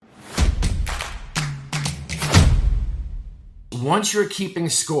once you're keeping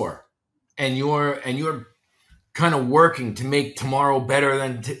score and you're kind of working to make tomorrow better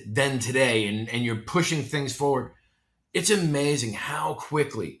than today, and you're pushing things forward, it's amazing how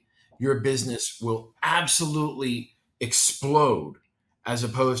quickly your business will absolutely explode as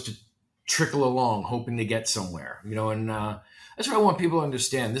opposed to trickle along hoping to get somewhere, and that's what I want people to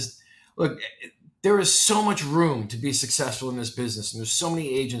understand. Look, there is so much room to be successful in this business, and there's so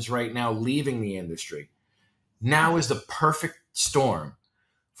many agents right now leaving the industry. Now is the perfect storm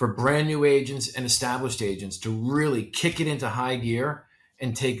for brand new agents and established agents to really kick it into high gear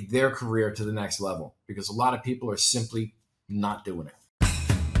and take their career to the next level, because a lot of people are simply not doing it.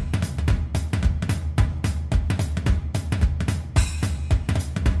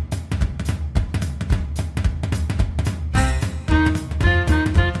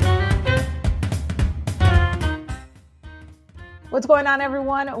 What's going on,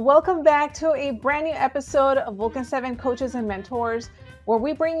 everyone? Welcome back to a brand new episode of Vulcan 7 Coaches and Mentors, where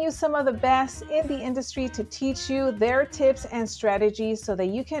we bring you some of the best in the industry to teach you their tips and strategies so that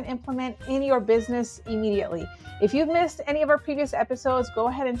you can implement in your business immediately. If you've missed any of our previous episodes, go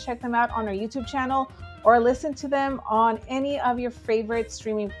ahead and check them out on our YouTube channel or listen to them on any of your favorite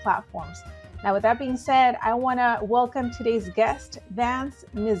streaming platforms. Now, with that being said, I want to welcome today's guest, Vance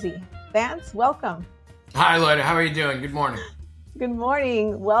Mizzi. Vance, welcome. Hi, Lloyd. How are you doing? Good morning. Good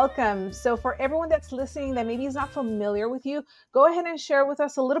morning. Welcome. So for everyone that's listening that maybe is not familiar with you, go ahead and share with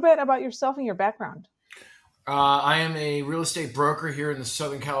us a little bit about yourself and your background. I am a real estate broker here in the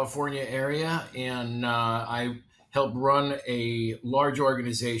Southern California area, and I help run a large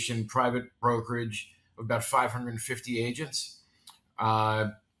organization, private brokerage of about 550 agents.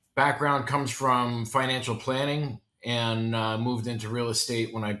 Background comes from financial planning, and moved into real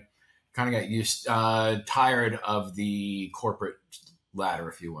estate when I kind of got tired of the corporate ladder,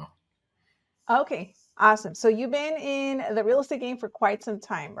 if you will. Okay, awesome. So you've been in the real estate game for quite some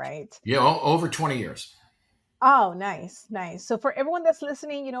time, right? Yeah, over 20 years. Oh, nice. So for everyone that's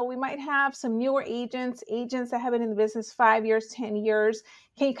listening, we might have some newer agents that have been in the business 5 years, 10 years.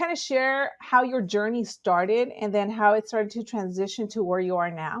 Can you kind of share how your journey started and then how it started to transition to where you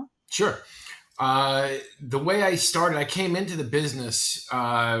are now? Sure. The way I started, I came into the business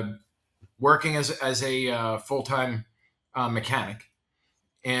working as a full-time mechanic,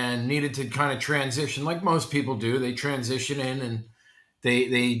 and needed to kind of transition like most people do. They transition in and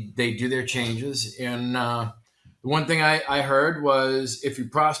they do their changes. And the one thing I heard was, if you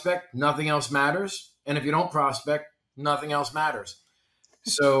prospect, nothing else matters. And if you don't prospect, nothing else matters.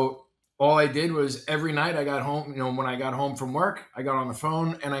 So all I did was every night I got home, when I got home from work, I got on the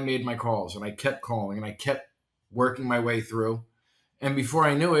phone and I made my calls, and I kept calling and I kept working my way through. And before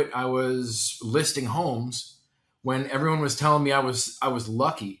I knew it, I was listing homes when everyone was telling me I was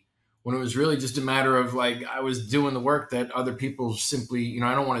lucky, when it was really just a matter of like I was doing the work that other people simply,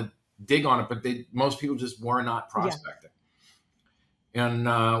 I don't want to dig on it, but most people just were not prospecting. Yeah.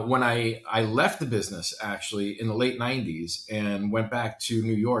 And when I left the business actually in the late 90s and went back to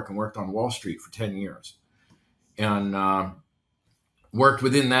New York and worked on Wall Street for 10 years and worked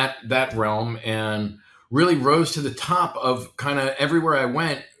within that realm and really rose to the top of kind of everywhere I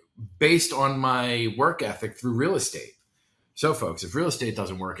went based on my work ethic through real estate. So folks, if real estate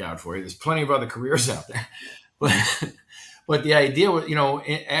doesn't work out for you, there's plenty of other careers out there. But the idea was,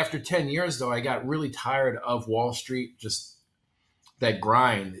 after 10 years though, I got really tired of Wall Street, just that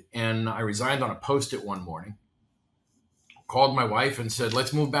grind. And I resigned on a Post-it one morning, called my wife and said,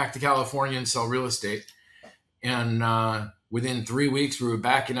 let's move back to California and sell real estate. And within 3 weeks, we were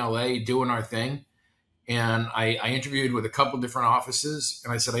back in LA doing our thing. And I interviewed with a couple different offices,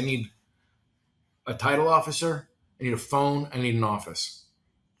 and I said, I need a title officer, I need a phone, I need an office.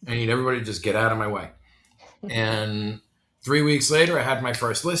 I need everybody to just get out of my way. And 3 weeks later, I had my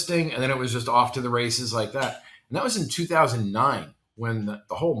first listing, and then it was just off to the races like that. And that was in 2009 when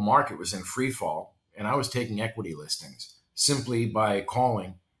the whole market was in free fall, and I was taking equity listings simply by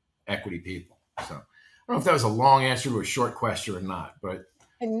calling equity people. So I don't know if that was a long answer to a short question or not, but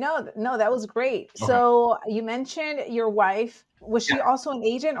No, that was great. Okay. So you mentioned your wife. Was she also an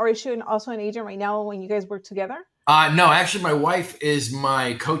agent, or is she also an agent right now when you guys work together? No, actually my wife is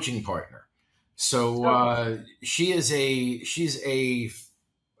my coaching partner. So she's a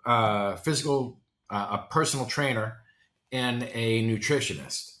a personal trainer and a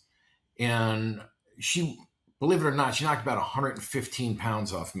nutritionist. And she, believe it or not, she knocked about 115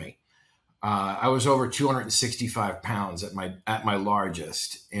 pounds off me. I was over 265 pounds at my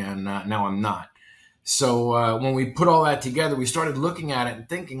largest, and now I'm not. So when we put all that together, we started looking at it and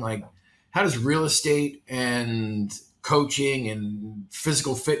thinking, like, how does real estate and coaching and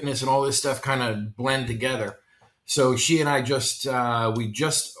physical fitness and all this stuff kind of blend together? So she and I we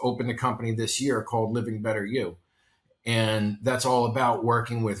just opened a company this year called Living Better You. And that's all about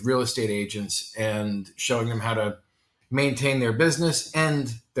working with real estate agents and showing them how to maintain their business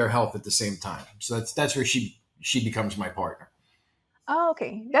and their health at the same time. So that's where she becomes my partner. Oh,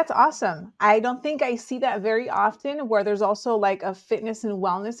 okay. That's awesome. I don't think I see that very often where there's also like a fitness and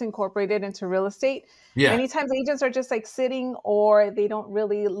wellness incorporated into real estate. Yeah, Many times agents are just like sitting or they don't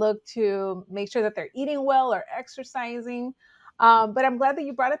really look to make sure that they're eating well or exercising. But I'm glad that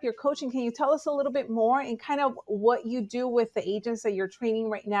you brought up your coaching. Can you tell us a little bit more and kind of what you do with the agents that you're training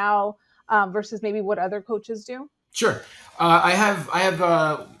right now versus maybe what other coaches do? sure. I have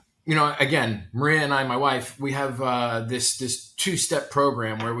again, Maria and I, my wife, we have this 2-step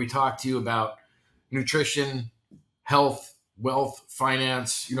program where we talk to you about nutrition, health, wealth,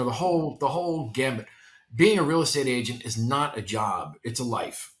 finance, the whole gambit. Being a real estate agent is not a job, it's a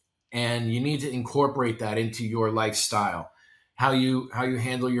life. And you need to incorporate that into your lifestyle. How you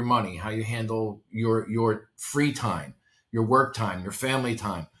handle your money, how you handle your free time, your work time, your family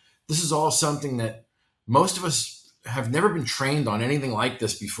time. This is all something that most of us have never been trained on anything like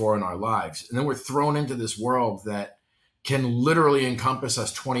this before in our lives. And then we're thrown into this world that can literally encompass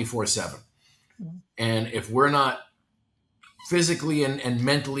us 24/7. Mhm. And if we're not physically and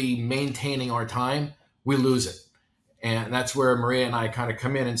mentally maintaining our time, we lose it. And that's where Maria and I kind of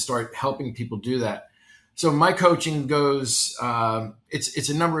come in and start helping people do that. So my coaching goes, it's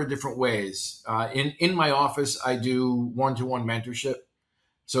a number of different ways. In my office, I do one-to-one mentorship.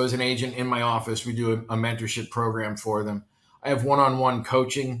 So as an agent in my office, we do a mentorship program for them. I have one-on-one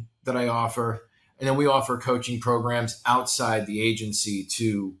coaching that I offer, and then we offer coaching programs outside the agency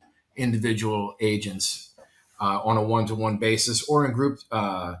to individual agents on a one-to-one basis or in group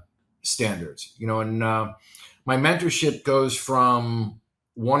standards. And my mentorship goes from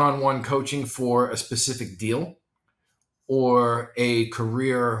one-on-one coaching for a specific deal or a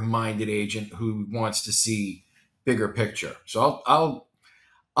career-minded agent who wants to see bigger picture. So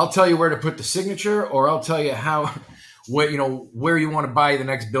I'll tell you where to put the signature, or I'll tell you how, where you want to buy the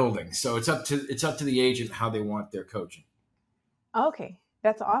next building. So it's up to the agent how they want their coaching. Okay,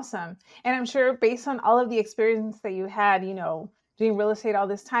 that's awesome. And I'm sure based on all of the experience that you had, doing real estate all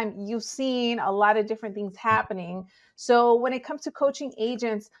this time, you've seen a lot of different things happening. So when it comes to coaching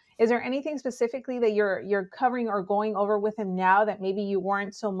agents, is there anything specifically that you're covering or going over with them now that maybe you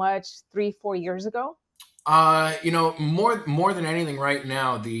weren't so much 3, 4 years ago? More than anything right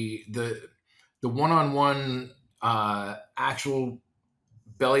now, the one-on-one actual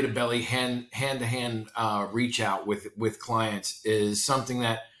belly to belly, hand to hand reach out with clients is something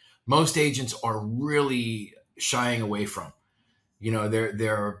that most agents are really shying away from.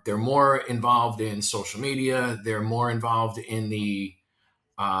 They're more involved in social media. They're more involved in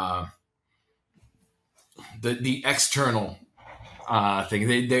uh, the external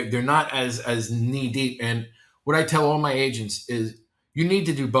thing. They're not as knee deep. And what I tell all my agents is, you need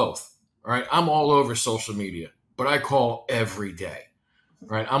to do both. All right, I'm all over social media, but I call every day.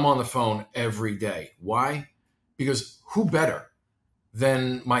 Right, I'm on the phone every day. Why? Because who better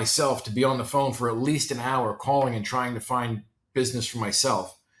than myself to be on the phone for at least an hour calling and trying to find business for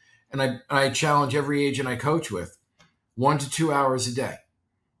myself? And I challenge every agent I coach with 1 to 2 hours a day.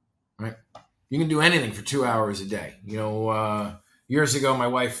 Right, you can do anything for 2 hours a day. Years ago, my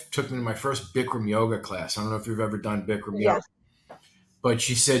wife took me to my first Bikram yoga class. I don't know if you've ever done Bikram yoga, Yes. but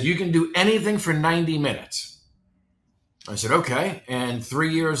she said you can do anything for 90 minutes. I said, okay. And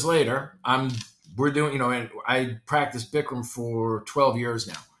 3 years later, we're doing, and I practiced Bikram for 12 years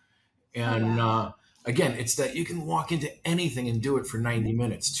now. Oh, And wow. again, it's that you can walk into anything and do it for 90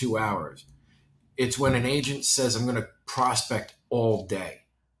 minutes, 2 hours. It's when an agent says, I'm going to prospect all day,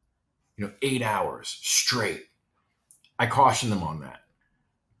 8 hours straight. I caution them on that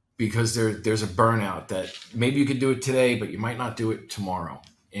because there's a burnout that maybe you could do it today, but you might not do it tomorrow.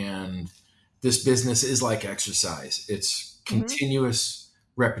 And this business is like exercise. It's Mhm. continuous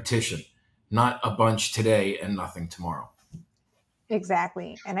repetition, not a bunch today and nothing tomorrow.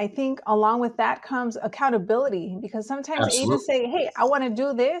 Exactly. And I think along with that comes accountability because sometimes agents Absolutely. say, hey, I want to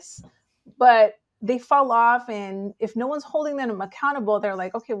do this, but they fall off. And if no one's holding them accountable, they're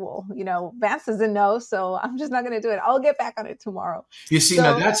like, okay, well, Vance doesn't know. So I'm just not going to do it. I'll get back on it tomorrow. You see,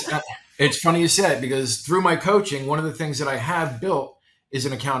 now So, that's it's funny you said, because through my coaching, one of the things that I have built is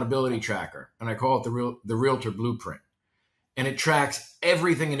an accountability tracker, and I call it the Realtor Blueprint, and it tracks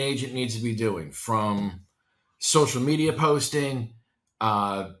everything an agent needs to be doing, from social media posting,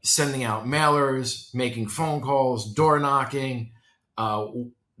 sending out mailers, making phone calls, door knocking, uh,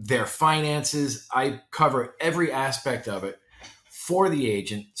 their finances. I cover every aspect of it for the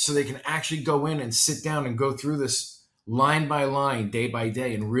agent so they can actually go in and sit down and go through this line by line, day by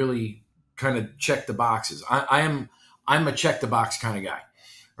day, and really kind of check the boxes. I'm a check the box kind of guy,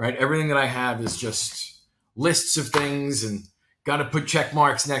 right? Everything that I have is just lists of things and got to put check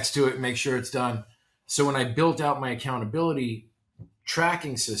marks next to it and make sure it's done. So when I built out my accountability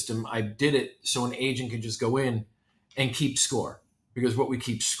tracking system, I did it so an agent can just go in and keep score, because what we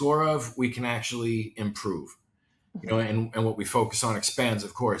keep score of, we can actually improve, and what we focus on expands,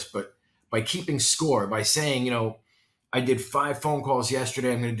 of course. But by keeping score, by saying, I did 5 phone calls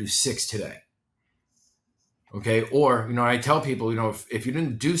yesterday, I'm going to do 6 today. Okay. Or, I tell people, if you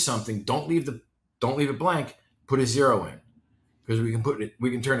didn't do something, don't leave it blank, put a 0 in, because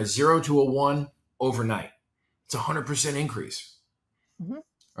we can turn a 0 to a 1 overnight. It's 100% increase. Mm-hmm.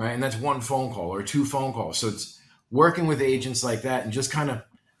 Right. And that's 1 phone call or 2 phone calls. So it's working with agents like that and just kind of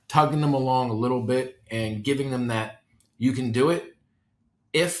tugging them along a little bit and giving them that you can do it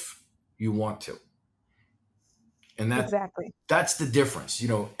if you want to. And that's the difference.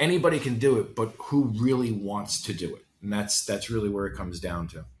 Anybody can do it, but who really wants to do it? And that's really where it comes down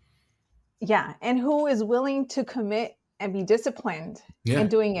to. Yeah. And who is willing to commit and be disciplined in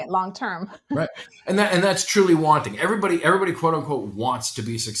doing it long term. Right. And that's truly wanting. Everybody quote unquote wants to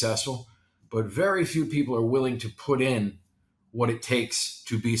be successful, but very few people are willing to put in what it takes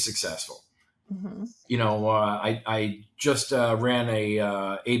to be successful. Mm-hmm. I just ran a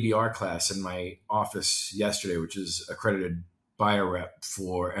ABR class in my office yesterday, which is accredited buyer rep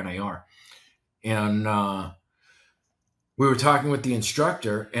for NAR. And we were talking with the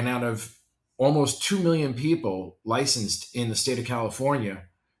instructor, and out of almost 2 million people licensed in the state of California,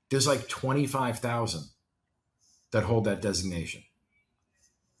 there's like 25,000 that hold that designation.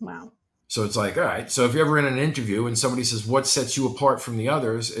 Wow. So it's like, all right, so if you're ever in an interview and somebody says, what sets you apart from the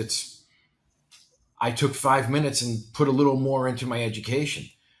others? It's, I took 5 minutes and put a little more into my education.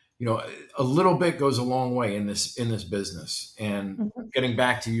 A little bit goes a long way in this business. And getting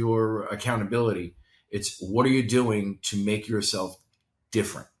back to your accountability, it's what are you doing to make yourself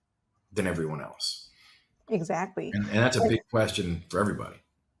different than everyone else? Exactly. And that's a big question for everybody.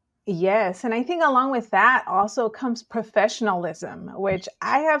 Yes. And I think along with that also comes professionalism, which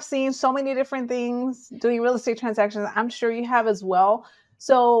I have seen so many different things doing real estate transactions. I'm sure you have as well.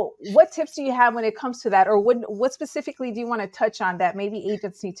 So what tips do you have when it comes to that? Or what specifically do you want to touch on that maybe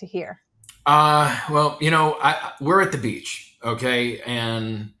agents need to hear? Well, we're at the beach. Okay.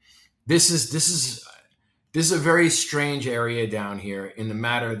 And this is a very strange area down here, in the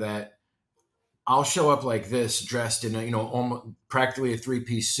matter that I'll show up like this, dressed in almost practically a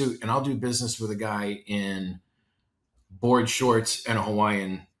 3-piece suit, and I'll do business with a guy in board shorts and a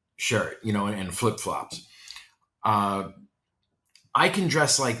Hawaiian shirt, and flip flops. I can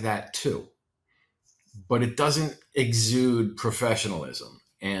dress like that too, but it doesn't exude professionalism.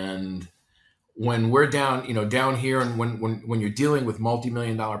 And when we're down here, and when you're dealing with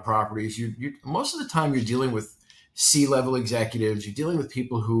multi-million-dollar properties, you most of the time you're dealing with C-level executives. You're dealing with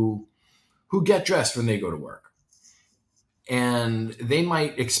people who get dressed when they go to work. And they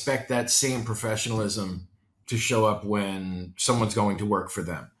might expect that same professionalism to show up when someone's going to work for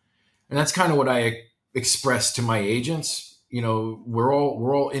them. And that's kind of what I express to my agents. We're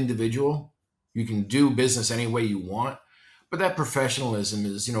all individual. You can do business any way you want, but that professionalism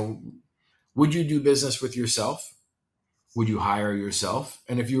is, would you do business with yourself? Would you hire yourself?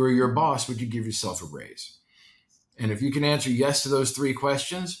 And if you were your boss, would you give yourself a raise? And if you can answer yes to those 3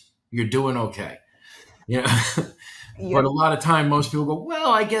 questions, you're doing okay. Yep. But a lot of time, most people go, well,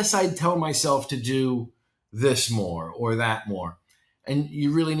 I guess I'd tell myself to do this more or that more. And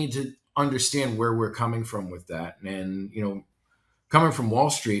you really need to understand where we're coming from with that. And, coming from Wall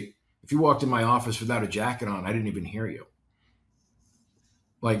Street, if you walked in my office without a jacket on, I didn't even hear you.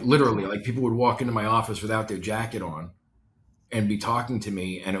 Like literally, like people would walk into my office without their jacket on and be talking to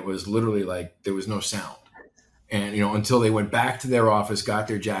me. And it was literally like there was no sound. And, until they went back to their office, got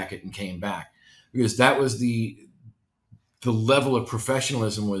their jacket and came back, because that was the level of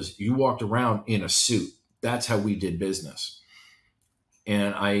professionalism. Was you walked around in a suit. That's how we did business.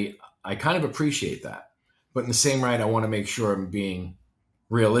 And I kind of appreciate that. But in the same right, I want to make sure I'm being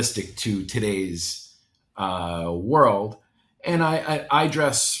realistic to today's world. And I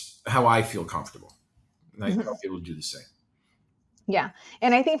dress how I feel comfortable. And I tell people to do the same. Yeah.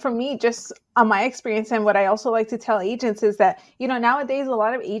 And I think for me, just on my experience, and what I also like to tell agents is that, nowadays, a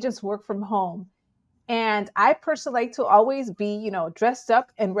lot of agents work from home. And I personally like to always be, dressed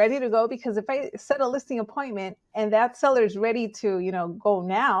up and ready to go, because if I set a listing appointment and that seller is ready to, go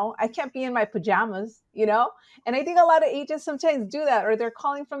now, I can't be in my pajamas, And I think a lot of agents sometimes do that, or they're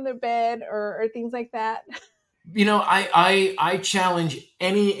calling from their bed or things like that. I challenge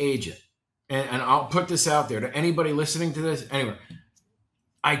any agent, and I'll put this out there to anybody listening to this. Anyway,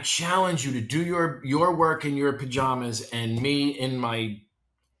 I challenge you to do your work in your pajamas and me in my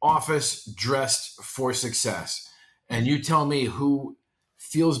office dressed for success. And you tell me who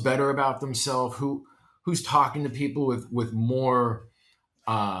feels better about themselves, who's talking to people with more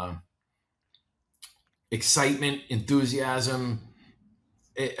uh, excitement, enthusiasm,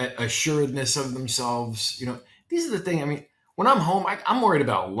 assuredness of themselves. These are the things. I mean, when I'm home, I'm worried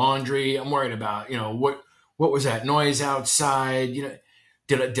about laundry. I'm worried about what was that noise outside.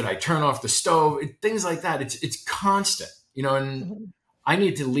 Did I turn off the stove? Things like that. It's constant. And Mhm. I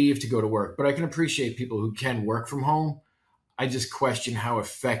need to leave to go to work, but I can appreciate people who can work from home. I just question how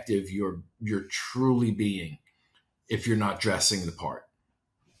effective you're truly being if you're not dressing the part.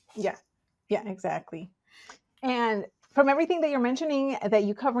 Yeah. Yeah, exactly. And from everything that you're mentioning that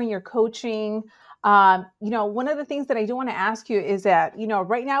you cover in your coaching, one of the things that I do want to ask you is that,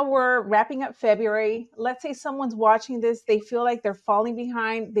 right now we're wrapping up February. Let's say someone's watching this, they feel like they're falling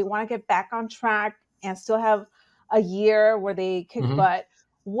behind, they want to get back on track and still have a year where they kick Mm-hmm. butt.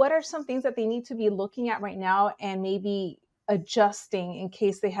 What are some things that they need to be looking at right now and maybe adjusting in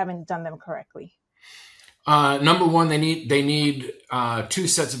case they haven't done them correctly? Number one, they need two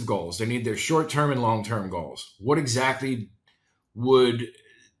sets of goals. They need their short term and long term goals. Would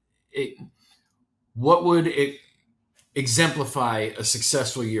it, what would it exemplify a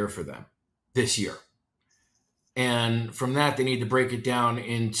successful year for them this year? And from that, they need to break it down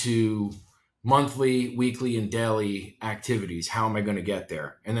into monthly, weekly, and daily activities. How am I going to get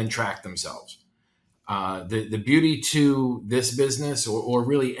there? And then track themselves. The beauty to this business, or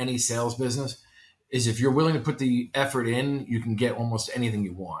really any sales business, is if you're willing to put the effort in, you can get almost anything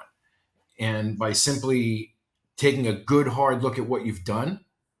you want. And by simply taking a good hard look at what you've done,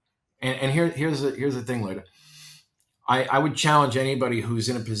 and here's the thing, Leda. I would challenge anybody who's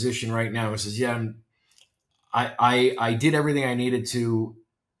in a position right now who says, "Yeah, I did everything I needed to,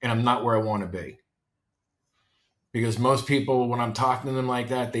 and I'm not where I want to be." Because most people, when I'm talking to them like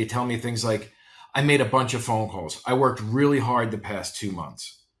that, they tell me things like, "I made a bunch of phone calls. I worked really hard the past 2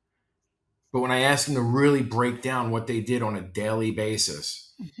 months." But when I ask them to really break down what they did on a daily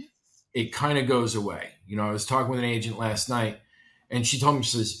basis, Mhm. it kind of goes away. I was talking with an agent last night, and she told me,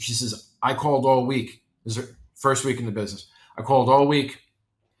 she says, "I called all week. This is her first week in the business. I called all week.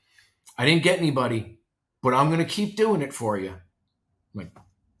 I didn't get anybody, but I'm going to keep doing it for you." I'm like,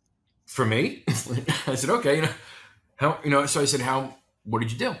 "For me?" I said, "Okay. How? So I said, "How? What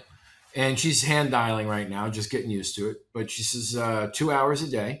did you do?" And she's hand dialing right now, just getting used to it. But she says 2 hours a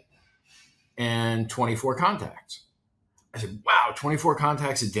day and 24 contacts. I said, "Wow, 24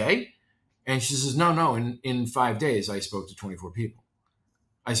 contacts a day?" And she says, "No, no. In 5 days, I spoke to 24 people."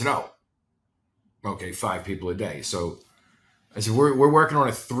 I said, "Oh, okay, 5 people a day." So I said, "We're working on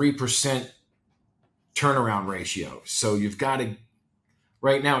a 3% turnaround ratio. So you've got to,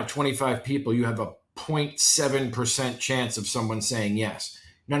 right now at 25 people, you have a 0.7% chance of someone saying yes.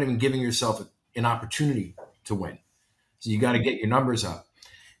 You're not even giving yourself an opportunity to win. So you got to get your numbers up."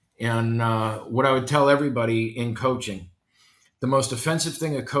 And what I would tell everybody in coaching, the most offensive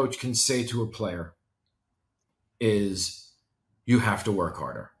thing a coach can say to a player is, "You have to work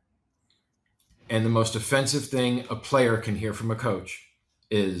harder." And the most offensive thing a player can hear from a coach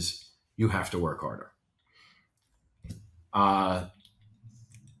is, "You have to work harder." Uh,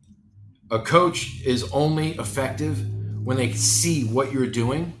 a coach is only effective when they see what you're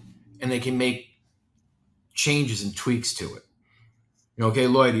doing and they can make changes and tweaks to it. Okay,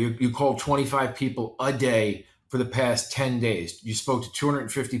 Lloyd, you called 25 people a day for the past 10 days. You spoke to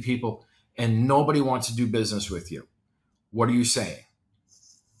 250 people and nobody wants to do business with you. What are you saying?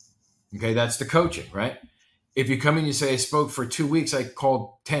 Okay, that's the coaching, right? If you come in and you say, "I spoke for 2 weeks, I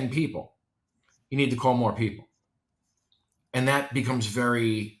called 10 people," you need to call more people. And that becomes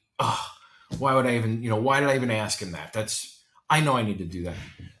very, why did I even ask him that? I know I need to do that.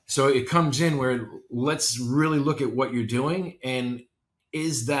 So it comes in where, let's really look at what you're doing, and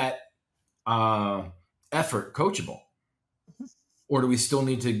is that uh, effort coachable? Or do we still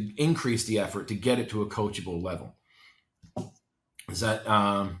need to increase the effort to get it to a coachable level? Is that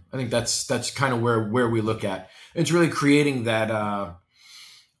I think that's kind of where we look at. It's really creating that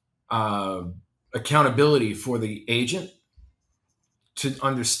uh, accountability for the agent to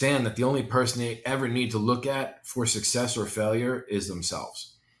understand that the only person they ever need to look at for success or failure is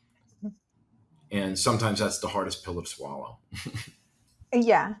themselves. And sometimes that's the hardest pill to swallow.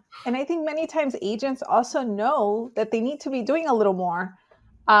 Yeah. And I think many times agents also know that they need to be doing a little more.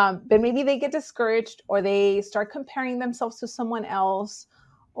 But maybe they get discouraged or they start comparing themselves to someone else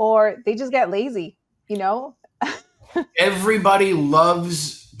or they just get lazy, you know? Everybody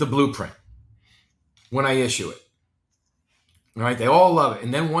loves the blueprint when I issue it. All right, they all love it.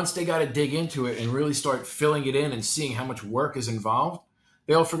 And then once they got to dig into it and really start filling it in and seeing how much work is involved,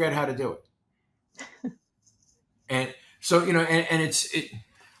 they all forget how to do it. And so, and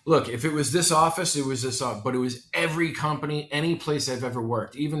look, if it was this office, it was this office, but it was every company, any place I've ever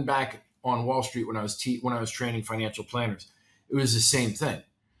worked, even back on Wall Street when I was training financial planners, it was the same thing.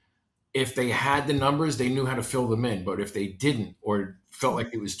 If they had the numbers, they knew how to fill them in. But if they didn't, or felt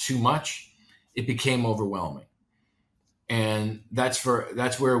like it was too much, it became overwhelming. And that's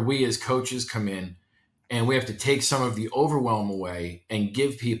where we as coaches come in, and we have to take some of the overwhelm away and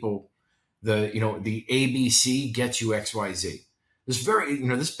give people the ABC gets you XYZ.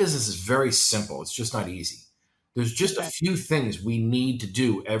 This business is very simple. It's just not easy. There's just a few things we need to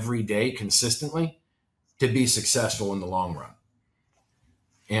do every day consistently to be successful in the long run.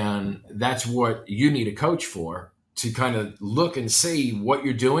 And that's what you need a coach for, to kind of look and see what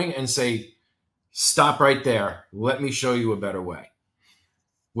you're doing and say, stop right there. Let me show you a better way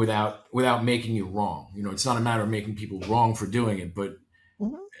without making you wrong. It's not a matter of making people wrong for doing it, but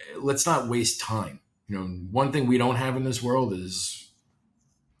let's not waste time. One thing we don't have in this world is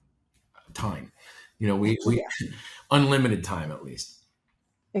time. We unlimited time, at least.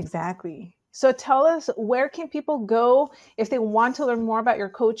 Exactly. So tell us, where can people go if they want to learn more about your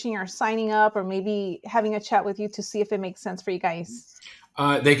coaching, or signing up, or maybe having a chat with you to see if it makes sense for you guys?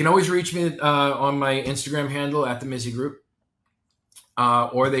 They can always reach me on my Instagram handle at the Mizzi Group.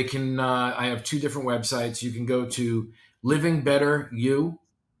 Or they can, I have two different websites. You can go to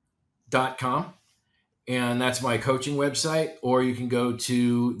livingbetteryou.com, and that's my coaching website, or you can go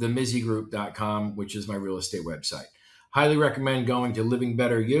to themizzygroup.com, which is my real estate website. Highly recommend going to Living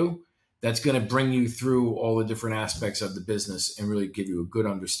Better You. That's going to bring you through all the different aspects of the business and really give you a good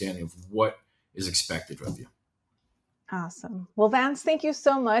understanding of what is expected of you. Awesome. Well, Vance, thank you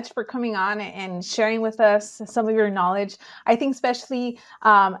so much for coming on and sharing with us some of your knowledge. I think especially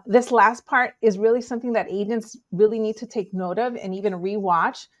this last part is really something that agents really need to take note of and even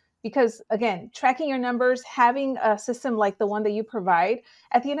rewatch, because again, tracking your numbers, having a system like the one that you provide,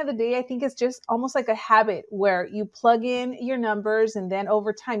 at the end of the day, I think it's just almost like a habit where you plug in your numbers, and then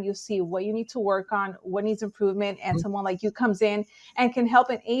over time you see what you need to work on, what needs improvement, and someone like you comes in and can help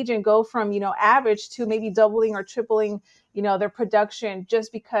an agent go from, average to maybe doubling or tripling, their production,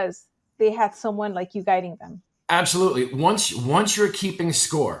 just because they had someone like you guiding them. Absolutely. Once you're keeping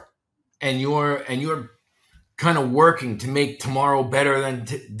score, and you're kind of working to make tomorrow better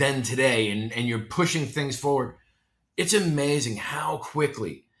than today, and you're pushing things forward, it's amazing how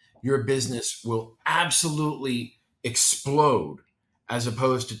quickly your business will absolutely explode, as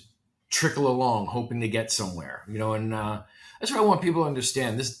opposed to trickle along hoping to get somewhere. And that's what I want people to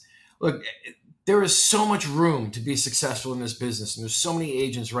understand. Look, there is so much room to be successful in this business, and there's so many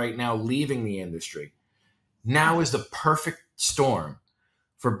agents right now leaving the industry. Now is the perfect storm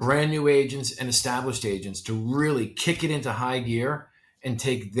for brand new agents and established agents to really kick it into high gear and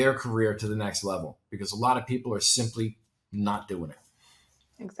take their career to the next level, because a lot of people are simply not doing it.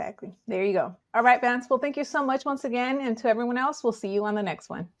 Exactly. There you go. All right, Vance. Well, thank you so much once again. And to everyone else, we'll see you on the next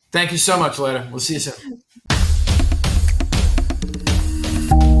one. Thank you so much, Leda. We'll see you soon.